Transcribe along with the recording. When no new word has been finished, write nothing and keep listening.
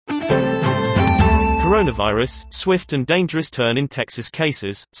Coronavirus, swift and dangerous turn in Texas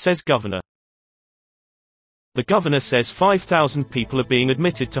cases, says governor. The governor says 5,000 people are being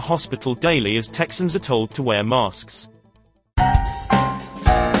admitted to hospital daily as Texans are told to wear masks.